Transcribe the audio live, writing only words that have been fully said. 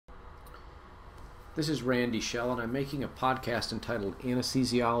This is Randy Schell, and I'm making a podcast entitled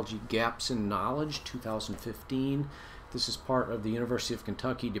Anesthesiology Gaps in Knowledge 2015. This is part of the University of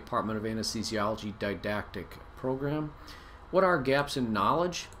Kentucky Department of Anesthesiology didactic program. What are gaps in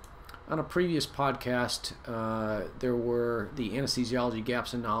knowledge? On a previous podcast, there were the anesthesiology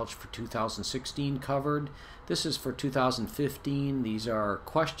gaps in knowledge for 2016 covered. This is for 2015. These are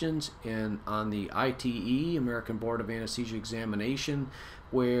questions on the ITE, American Board of Anesthesia Examination,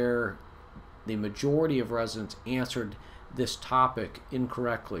 where the majority of residents answered this topic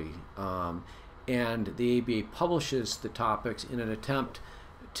incorrectly. And the ABA publishes the topics in an attempt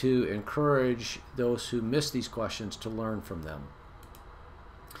to encourage those who miss these questions to learn from them.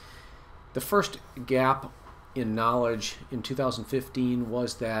 The first gap in knowledge in 2015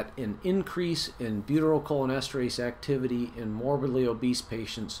 was that an increase in butyrylcholinesterase activity in morbidly obese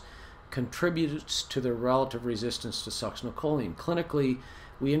patients contributes to their relative resistance to succinylcholine. Clinically,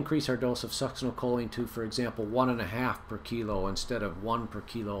 we increase our dose of succinylcholine to, for example, 1.5 per kilo instead of 1 per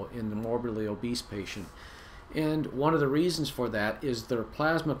kilo in the morbidly obese patient. And one of the reasons for that is their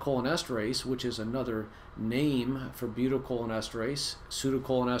plasma cholinesterase, which is another name for butyrylcholinesterase.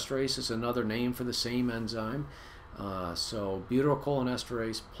 Pseudocholinesterase is another name for the same enzyme. So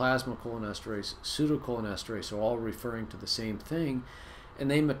butyrylcholinesterase, plasma cholinesterase, pseudocholinesterase are all referring to the same thing, and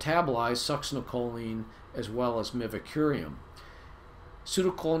they metabolize succinylcholine as well as mivacurium.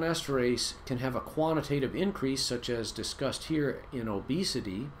 Pseudocholinesterase can have a quantitative increase, such as discussed here in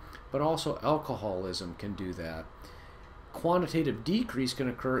obesity, but also alcoholism can do that. Quantitative decrease can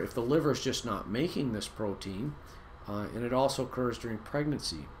occur if the liver is just not making this protein, and it also occurs during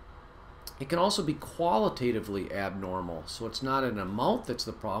pregnancy. It can also be qualitatively abnormal, so it's not an amount that's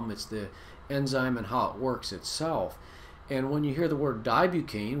the problem, it's the enzyme and how it works itself. And when you hear the word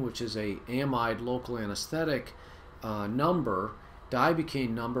dibucane, which is a amide local anesthetic number,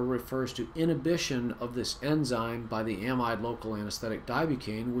 dibucane number refers to inhibition of this enzyme by the amide local anesthetic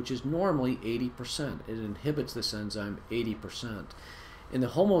dibucane, which is normally 80%. It inhibits this enzyme 80%. In the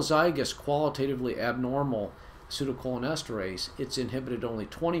homozygous qualitatively abnormal pseudocholinesterase, it's inhibited only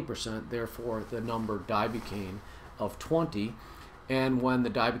 20%, therefore the number dibucane of 20. And when the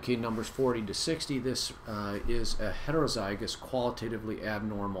dibucane number is 40 to 60, this is a heterozygous qualitatively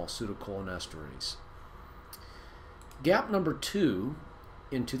abnormal pseudocholinesterase. Gap number 2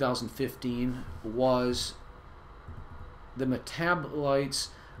 in 2015 was the metabolites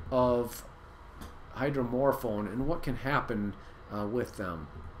of hydromorphone and what can happen with them.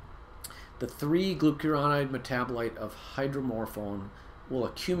 The 3-glucuronide metabolite of hydromorphone will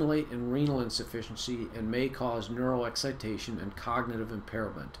accumulate in renal insufficiency and may cause neuroexcitation and cognitive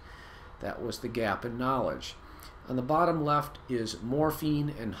impairment. That was the gap in knowledge. On the bottom left is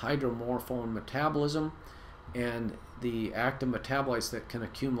morphine and hydromorphone metabolism and the active metabolites that can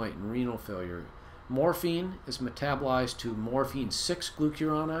accumulate in renal failure. Morphine is metabolized to morphine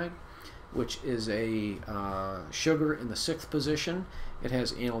 6-glucuronide, which is a sugar in the 6th position. It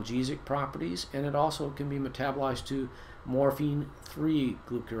has analgesic properties, and it also can be metabolized to morphine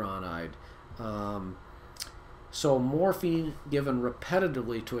 3-glucuronide. So morphine given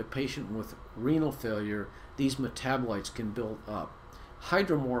repetitively to a patient with renal failure, these metabolites can build up.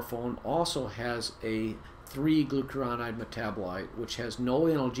 Hydromorphone also has a 3-glucuronide metabolite, which has no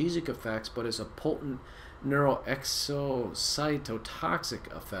analgesic effects but is a potent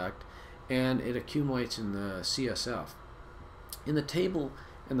neuroexocytotoxic effect, and it accumulates in the CSF. In the table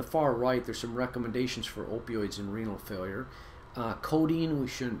in the far right, there's some recommendations for opioids in renal failure. Codeine, we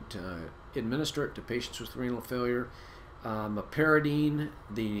shouldn't administer it to patients with renal failure. Pyridine,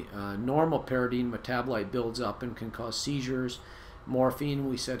 the normal pyridine metabolite builds up and can cause seizures. Morphine,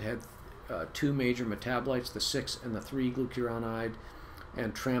 we said, had 2 major metabolites, the 6 and the 3-glucuronide,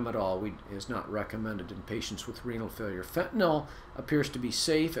 and tramadol is not recommended in patients with renal failure. Fentanyl appears to be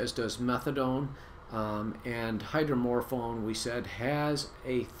safe, as does methadone, and hydromorphone, we said, has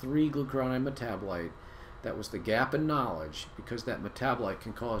a 3-glucuronide metabolite. That was the gap in knowledge, because that metabolite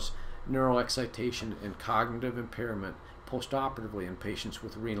can cause neuroexcitation and cognitive impairment postoperatively in patients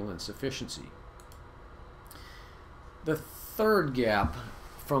with renal insufficiency. The third gap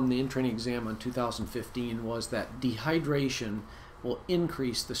from the in-training exam in 2015 was that dehydration will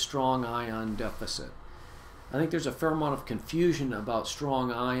increase the strong ion deficit. I think there's a fair amount of confusion about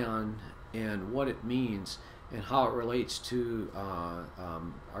strong ion and what it means and how it relates to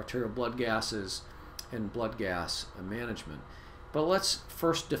arterial blood gases and blood gas management. But let's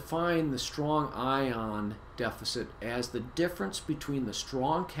first define the strong ion deficit as the difference between the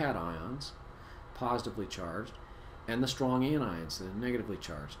strong cations, positively charged, and the strong anions, the negatively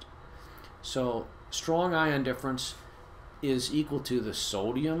charged. So strong ion difference is equal to the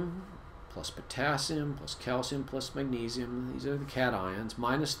sodium plus potassium, plus calcium, plus magnesium. These are the cations,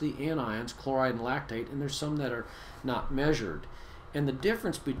 minus the anions, chloride and lactate, and there's some that are not measured. And the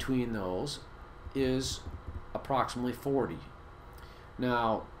difference between those is approximately 40.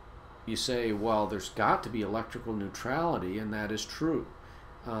 Now, you say, well, there's got to be electrical neutrality, and that is true.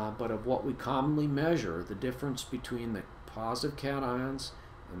 But of what we commonly measure, the difference between the positive cations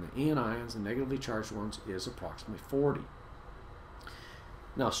and the anions, the negatively charged ones, is approximately 40.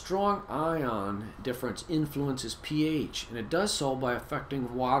 Now, strong ion difference influences pH, and it does so by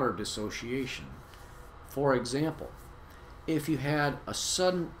affecting water dissociation. For example, if you had a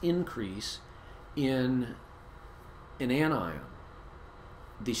sudden increase in an anion,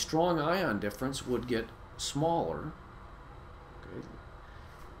 the strong ion difference would get smaller. Okay.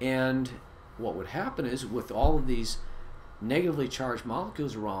 And what would happen is, with all of these negatively charged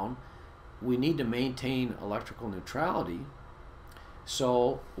molecules around, we need to maintain electrical neutrality.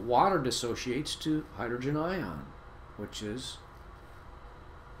 So water dissociates to hydrogen ion, which is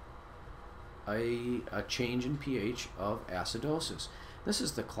a change in pH of acidosis. This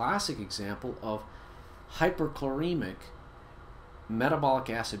is the classic example of hyperchloremic metabolic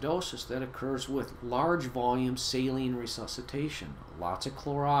acidosis that occurs with large volume saline resuscitation. Lots of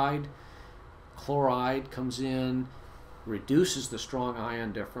chloride. Chloride comes in, reduces the strong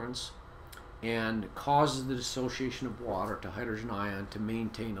ion difference, and causes the dissociation of water to hydrogen ion to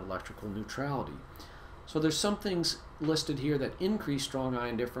maintain electrical neutrality. So there's some things listed here that increase strong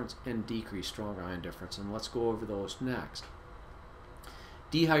ion difference and decrease strong ion difference, and let's go over those next.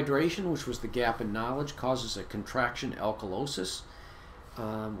 Dehydration, which was the gap in knowledge, causes a contraction alkalosis.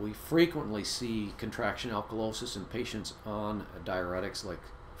 We frequently see contraction alkalosis in patients on diuretics like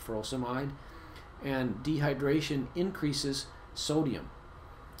furosemide, and dehydration increases sodium,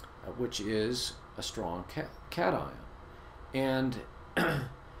 which is a strong cation. And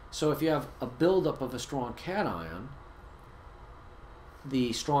so if you have a buildup of a strong cation,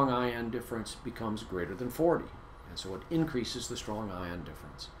 the strong ion difference becomes greater than 40, and so it increases the strong ion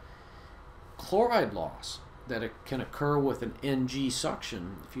difference. Chloride loss that it can occur with an NG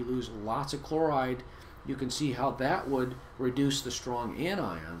suction. If you lose lots of chloride, you can see how that would reduce the strong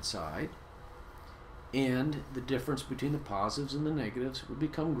anion side, and the difference between the positives and the negatives would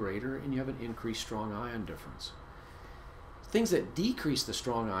become greater, and you have an increased strong ion difference. Things that decrease the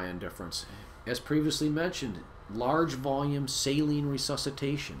strong ion difference, as previously mentioned, large volume saline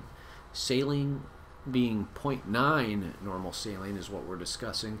resuscitation. Saline being 0.9 normal saline is what we're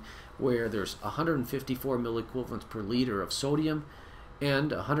discussing, where there's 154 milliequivalents per liter of sodium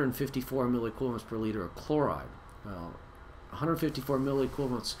and 154 milliequivalents per liter of chloride. Well, 154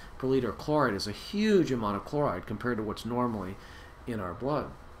 milliequivalents per liter of chloride is a huge amount of chloride compared to what's normally in our blood.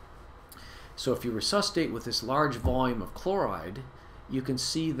 So if you resuscitate with this large volume of chloride, you can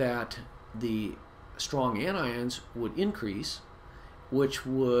see that the strong anions would increase, which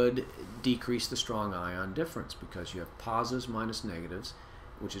would decrease the strong ion difference, because you have positives minus negatives,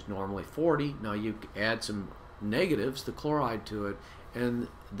 which is normally 40. Now you add some negatives, the chloride, to it, and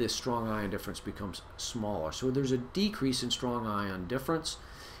this strong ion difference becomes smaller. So there's a decrease in strong ion difference,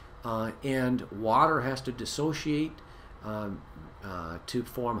 and water has to dissociate to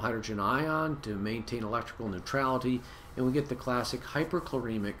form hydrogen ion to maintain electrical neutrality, and we get the classic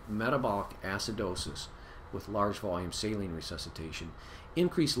hyperchloremic metabolic acidosis with large volume saline resuscitation.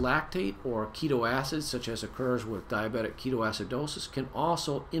 Increased lactate or keto acids, such as occurs with diabetic ketoacidosis, can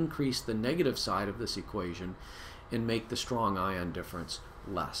also increase the negative side of this equation and make the strong ion difference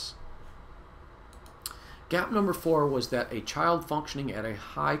less. Gap number 4 was that a child functioning at a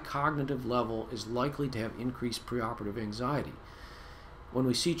high cognitive level is likely to have increased preoperative anxiety. When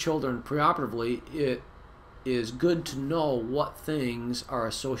we see children preoperatively, it is good to know what things are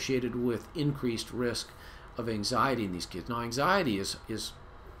associated with increased risk of anxiety in these kids. Now, anxiety is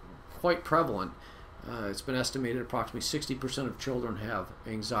quite prevalent. It's been estimated approximately 60% of children have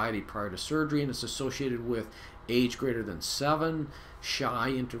anxiety prior to surgery, and it's associated with age greater than 7, shy,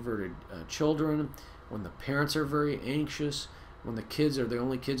 introverted children, when the parents are very anxious, when the kids are the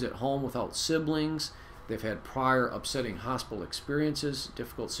only kids at home without siblings, they've had prior upsetting hospital experiences,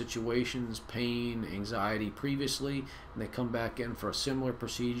 difficult situations, pain, anxiety previously, and they come back in for a similar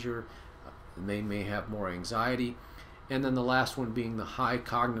procedure, and they may have more anxiety. And then the last one being the high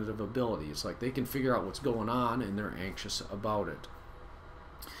cognitive ability. It's like they can figure out what's going on and they're anxious about it.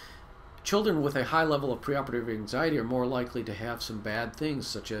 Children with a high level of preoperative anxiety are more likely to have some bad things,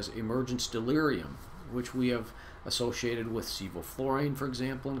 such as emergence delirium, which we have associated with sevoflurane, for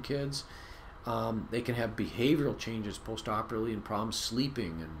example, in kids. They can have behavioral changes postoperatively and problems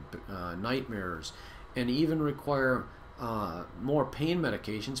sleeping and nightmares, and even require more pain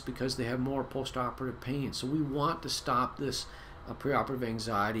medications because they have more postoperative pain. So we want to stop this preoperative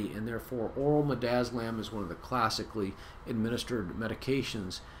anxiety, and therefore oral midazolam is one of the classically administered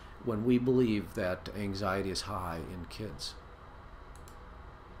medications when we believe that anxiety is high in kids.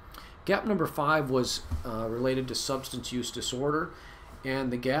 Gap number 5 was related to substance use disorder,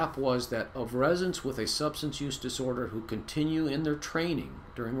 and the gap was that of residents with a substance use disorder who continue in their training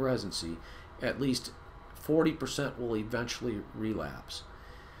during residency, at least 40% will eventually relapse.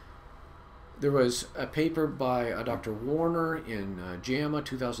 There was a paper by Dr. Warner in JAMA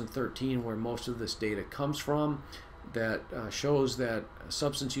 2013 where most of this data comes from that shows that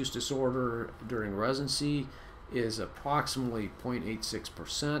substance use disorder during residency is approximately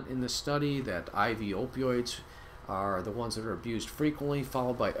 0.86% in this study, that IV opioids are the ones that are abused frequently,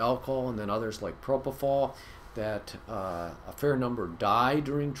 followed by alcohol and then others like propofol, that a fair number die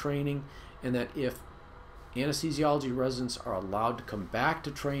during training, and that if anesthesiology residents are allowed to come back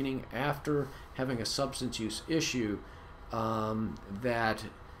to training after having a substance use issue, that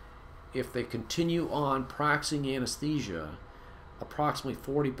if they continue on practicing anesthesia, approximately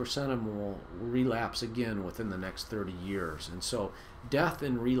 40% of them will relapse again within the next 30 years. And so death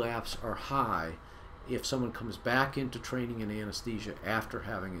and relapse are high if someone comes back into training in anesthesia after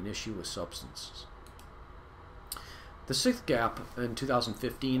having an issue with substances. The 6th gap in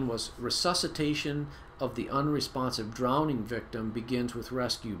 2015 was resuscitation of the unresponsive drowning victim begins with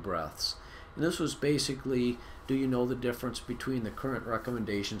rescue breaths. And this was basically, do you know the difference between the current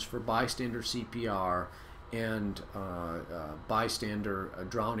recommendations for bystander CPR and bystander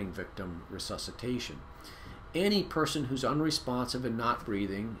drowning victim resuscitation? Any person who's unresponsive and not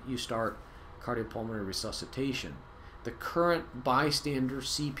breathing, you start cardiopulmonary resuscitation. The current bystander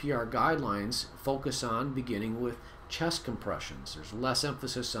CPR guidelines focus on beginning with chest compressions. There's less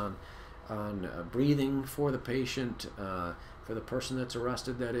emphasis on breathing for the patient, for the person that's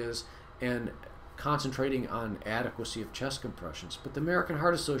arrested, that is, and concentrating on adequacy of chest compressions. But the American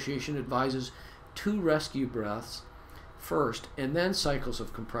Heart Association advises 2 rescue breaths first, and then cycles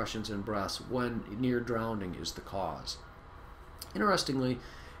of compressions and breaths when near drowning is the cause. Interestingly,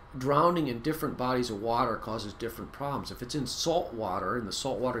 drowning in different bodies of water causes different problems. If it's in salt water and the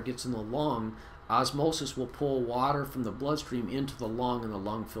salt water gets in the lung, osmosis will pull water from the bloodstream into the lung, and the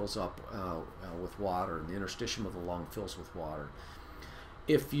lung fills up with water, and the interstitium of the lung fills with water.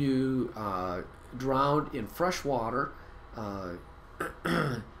 If you drown in fresh water,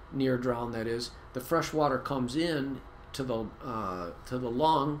 near drown that is, the fresh water comes in to the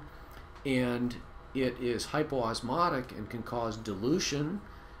lung, and it is hypoosmotic and can cause dilution,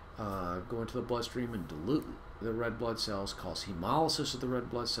 go into the bloodstream and dilute the red blood cells, cause hemolysis of the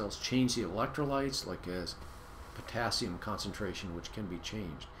red blood cells, change the electrolytes, like as potassium concentration, which can be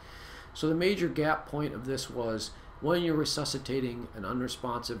changed. So the major gap point of this was, when you're resuscitating an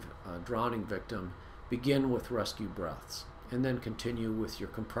unresponsive drowning victim, begin with rescue breaths, and then continue with your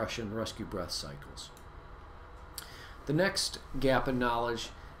compression rescue breath cycles. The next gap in knowledge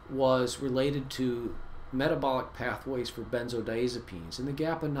was related to metabolic pathways for benzodiazepines, and the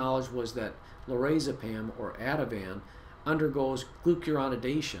gap in knowledge was that lorazepam, or Ativan, undergoes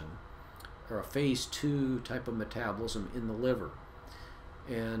glucuronidation, or a phase 2 type of metabolism in the liver.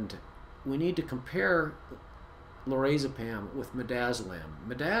 And we need to compare lorazepam with midazolam.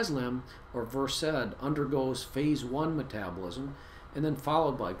 Midazolam, or Versed, undergoes phase 1 metabolism and then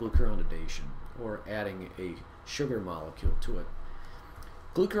followed by glucuronidation, or adding a sugar molecule to it.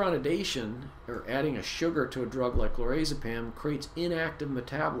 Glucuronidation, or adding a sugar to a drug like lorazepam, creates inactive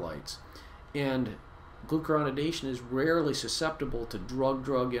metabolites, and glucuronidation is rarely susceptible to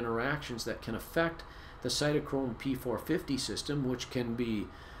drug-drug interactions that can affect the cytochrome P450 system, which can be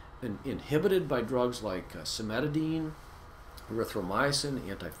inhibited by drugs like cimetidine, erythromycin,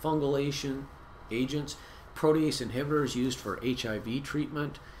 antifungal agents, protease inhibitors used for HIV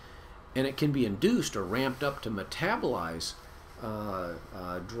treatment, and it can be induced or ramped up to metabolize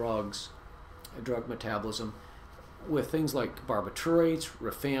drug metabolism with things like barbiturates,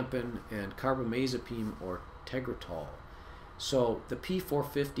 rifampin, and carbamazepine or tegretol. So the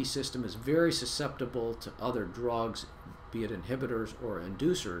P450 system is very susceptible to other drugs, be it inhibitors or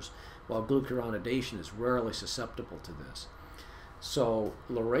inducers, while glucuronidation is rarely susceptible to this. So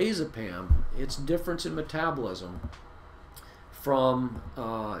lorazepam, its difference in metabolism from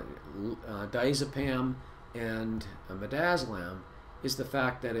diazepam and midazolam is the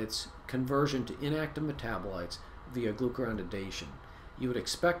fact that it's conversion to inactive metabolites via glucuronidation. You would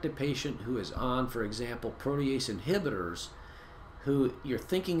expect a patient who is on, for example, protease inhibitors, who you're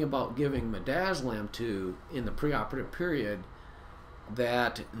thinking about giving midazolam to in the preoperative period,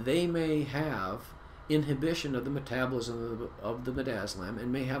 that they may have inhibition of the metabolism of the midazolam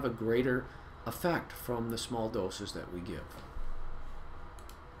and may have a greater effect from the small doses that we give.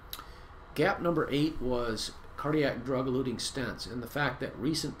 Gap number 8 was cardiac drug-eluting stents, and the fact that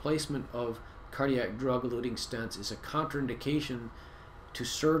recent placement of cardiac drug-eluting stents is a contraindication to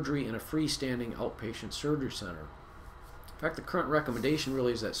surgery in a freestanding outpatient surgery center. In fact, the current recommendation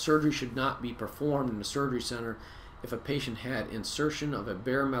really is that surgery should not be performed in a surgery center if a patient had insertion of a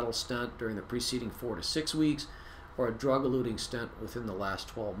bare metal stent during the preceding 4 to 6 weeks or a drug-eluting stent within the last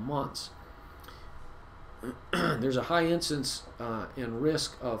 12 months. There's a high incidence and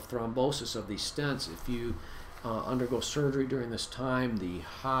risk of thrombosis of these stents. If you undergo surgery during this time, the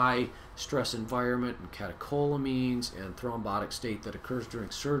high stress environment and catecholamines and thrombotic state that occurs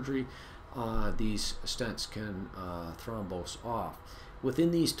during surgery, these stents can thrombose off. Within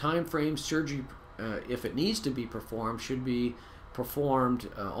these time frames, surgery, if it needs to be performed, should be performed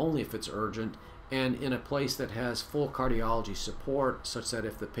only if it's urgent and in a place that has full cardiology support, such that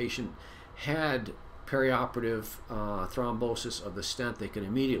if the patient had perioperative thrombosis of the stent, they can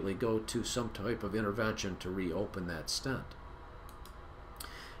immediately go to some type of intervention to reopen that stent.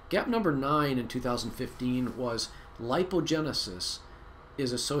 Gap number 9 in 2015 was lipogenesis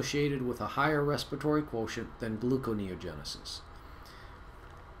is associated with a higher respiratory quotient than gluconeogenesis.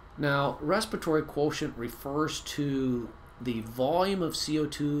 Now, respiratory quotient refers to the volume of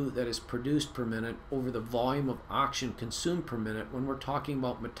CO2 that is produced per minute over the volume of oxygen consumed per minute when we're talking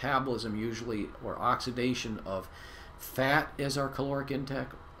about metabolism usually, or oxidation of fat as our caloric intake,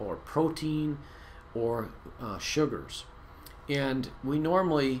 or protein, or sugars. And we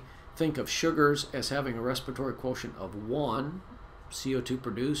normally think of sugars as having a respiratory quotient of 1. CO2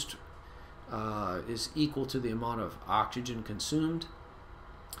 produced is equal to the amount of oxygen consumed,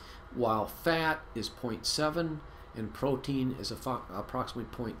 while fat is 0.7 and protein is approximately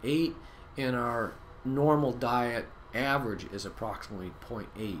 0.8, and our normal diet average is approximately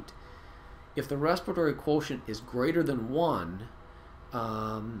 0.8. If the respiratory quotient is greater than 1,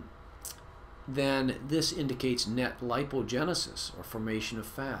 then this indicates net lipogenesis, or formation of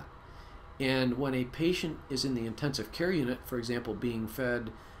fat. And when a patient is in the intensive care unit, for example, being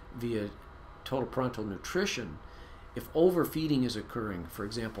fed via total parenteral nutrition, if overfeeding is occurring, for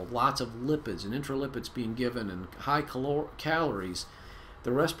example, lots of lipids and intralipids being given and high calories,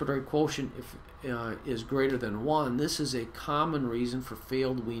 the respiratory quotient is greater than 1. This is a common reason for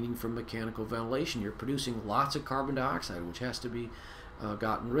failed weaning from mechanical ventilation. You're producing lots of carbon dioxide, which has to be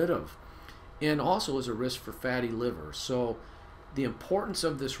gotten rid of. And also is a risk for fatty liver. So the importance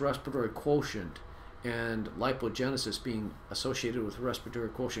of this respiratory quotient and lipogenesis being associated with respiratory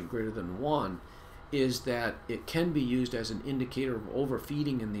quotient greater than 1 is that it can be used as an indicator of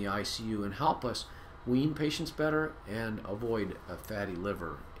overfeeding in the ICU and help us wean patients better and avoid a fatty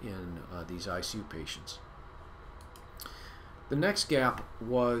liver in these ICU patients. The next gap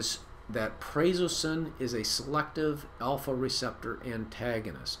was that prazosin is a selective alpha receptor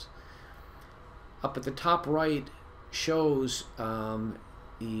antagonist. Up at the top right shows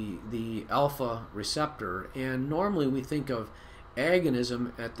the alpha receptor, and normally we think of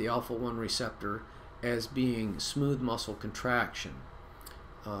agonism at the alpha-1 receptor as being smooth muscle contraction,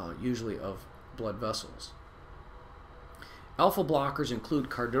 usually of blood vessels. Alpha blockers include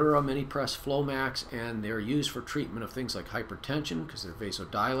Cardura, Minipress, Flomax, and they're used for treatment of things like hypertension because they're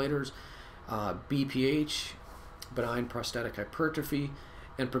vasodilators, BPH, benign prostatic hypertrophy,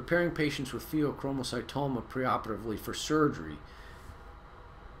 and preparing patients with pheochromocytoma preoperatively for surgery.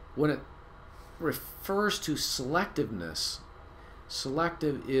 When it refers to selectiveness,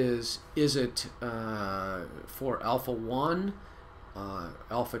 selective is it for alpha-1,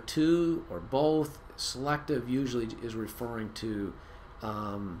 alpha-2, or both? Selective usually is referring to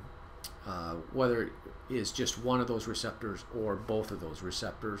whether it is just one of those receptors or both of those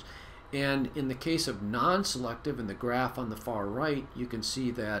receptors. And in the case of non-selective, in the graph on the far right, you can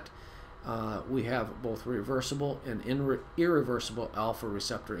see that we have both reversible and irreversible alpha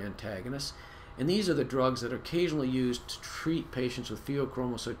receptor antagonists. And these are the drugs that are occasionally used to treat patients with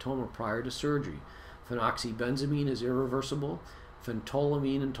pheochromocytoma prior to surgery. Phenoxybenzamine is irreversible.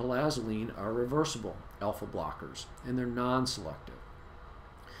 Phentolamine and tolazoline are reversible alpha blockers, and they're non-selective.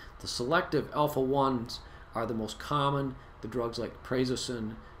 The selective alpha-1s are the most common, the drugs like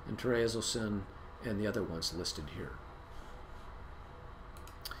prazosin and terazosin and the other ones listed here.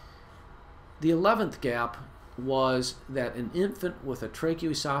 The 11th gap was that an infant with a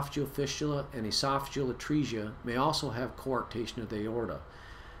tracheoesophageal fistula and esophageal atresia may also have coarctation of the aorta.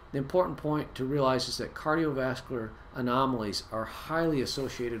 The important point to realize is that cardiovascular anomalies are highly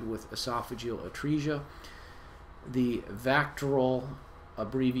associated with esophageal atresia. The Vactorol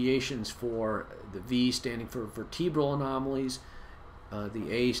abbreviations for the V standing for vertebral anomalies,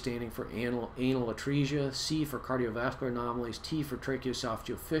 the A standing for anal atresia, C for cardiovascular anomalies, T for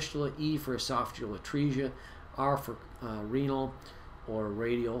tracheoesophageal fistula, E for esophageal atresia, R for renal or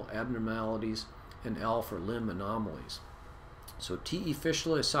radial abnormalities, and L for limb anomalies. So TE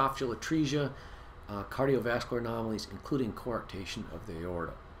fistula, esophageal atresia, cardiovascular anomalies, including coarctation of the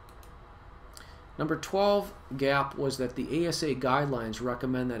aorta. Number 12 gap was that the ASA guidelines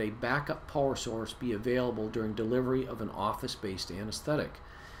recommend that a backup power source be available during delivery of an office-based anesthetic.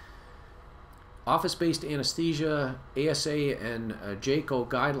 Office-based anesthesia, ASA and JACO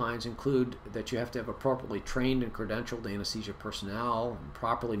guidelines include that you have to have appropriately trained and credentialed anesthesia personnel, and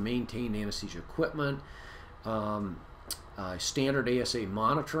properly maintained anesthesia equipment, standard ASA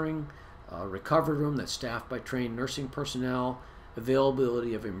monitoring, recovery room that's staffed by trained nursing personnel,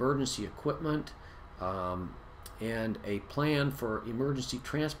 availability of emergency equipment, and a plan for emergency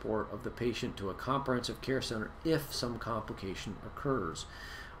transport of the patient to a comprehensive care center if some complication occurs.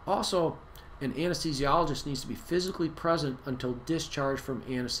 Also, an anesthesiologist needs to be physically present until discharge from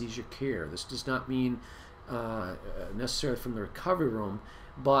anesthesia care. This does not mean necessarily from the recovery room,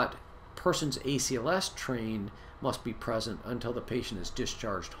 but persons ACLS trained must be present until the patient is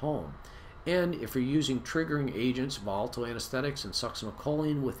discharged home. And if you're using triggering agents, volatile anesthetics, and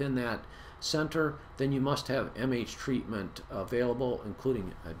succinylcholine within that center, then you must have MH treatment available,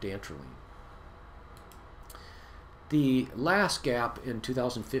 including dantrolene. The last gap in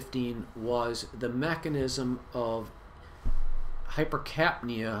 2015 was the mechanism of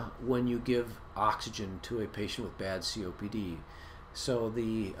hypercapnia when you give oxygen to a patient with bad COPD. So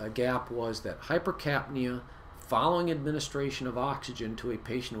the gap was that hypercapnia following administration of oxygen to a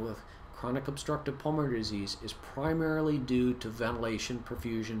patient with chronic obstructive pulmonary disease is primarily due to ventilation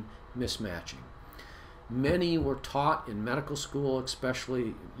perfusion mismatching. Many were taught in medical school,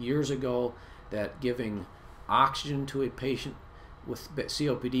 especially years ago, that giving oxygen to a patient with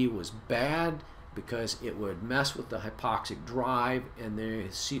COPD was bad because it would mess with the hypoxic drive and their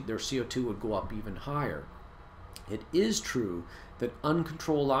CO2 would go up even higher. It is true that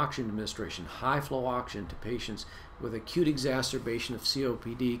uncontrolled oxygen administration, high flow oxygen to patients with acute exacerbation of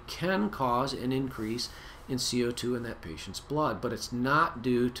COPD can cause an increase in CO2 in that patient's blood, but it's not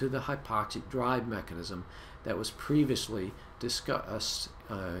due to the hypoxic drive mechanism that was previously discussed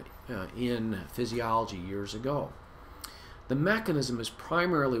in physiology years ago. The mechanism is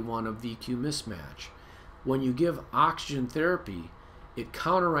primarily one of VQ mismatch. When you give oxygen therapy, it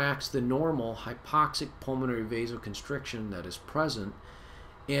counteracts the normal hypoxic pulmonary vasoconstriction that is present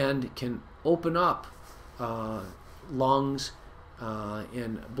and can open up lungs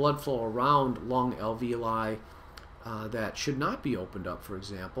and blood flow around lung alveoli that should not be opened up, for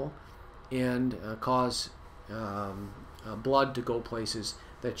example, and cause blood to go places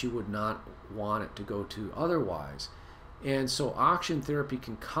that you would not want it to go to otherwise. And so oxygen therapy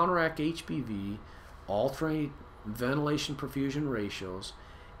can counteract HPV, alternate ventilation perfusion ratios,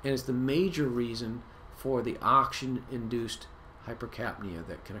 and is the major reason for the oxygen-induced hypercapnia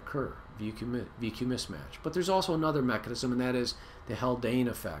that can occur, VQ mismatch. But there's also another mechanism, and that is the Haldane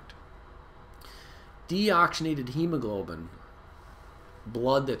effect. Deoxygenated hemoglobin,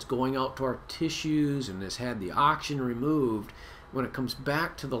 blood that's going out to our tissues and has had the oxygen removed, when it comes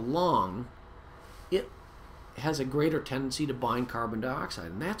back to the lung, it has a greater tendency to bind carbon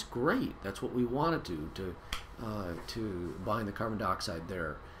dioxide, and that's great. That's what we want it to bind the carbon dioxide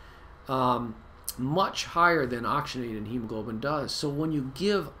there. Much higher than oxygenated hemoglobin does. So when you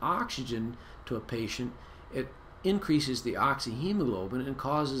give oxygen to a patient, it increases the oxyhemoglobin and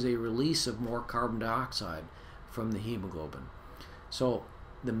causes a release of more carbon dioxide from the hemoglobin. So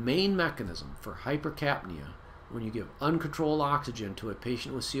the main mechanism for hypercapnia when you give uncontrolled oxygen to a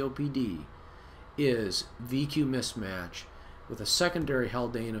patient with COPD is VQ mismatch with a secondary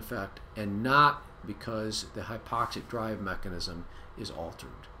Haldane effect, and not because the hypoxic drive mechanism is altered.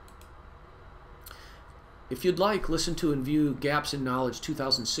 If you'd like, listen to and view Gaps in Knowledge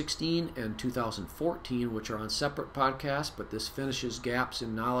 2016 and 2014, which are on separate podcasts, but this finishes Gaps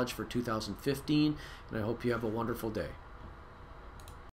in Knowledge for 2015, and I hope you have a wonderful day.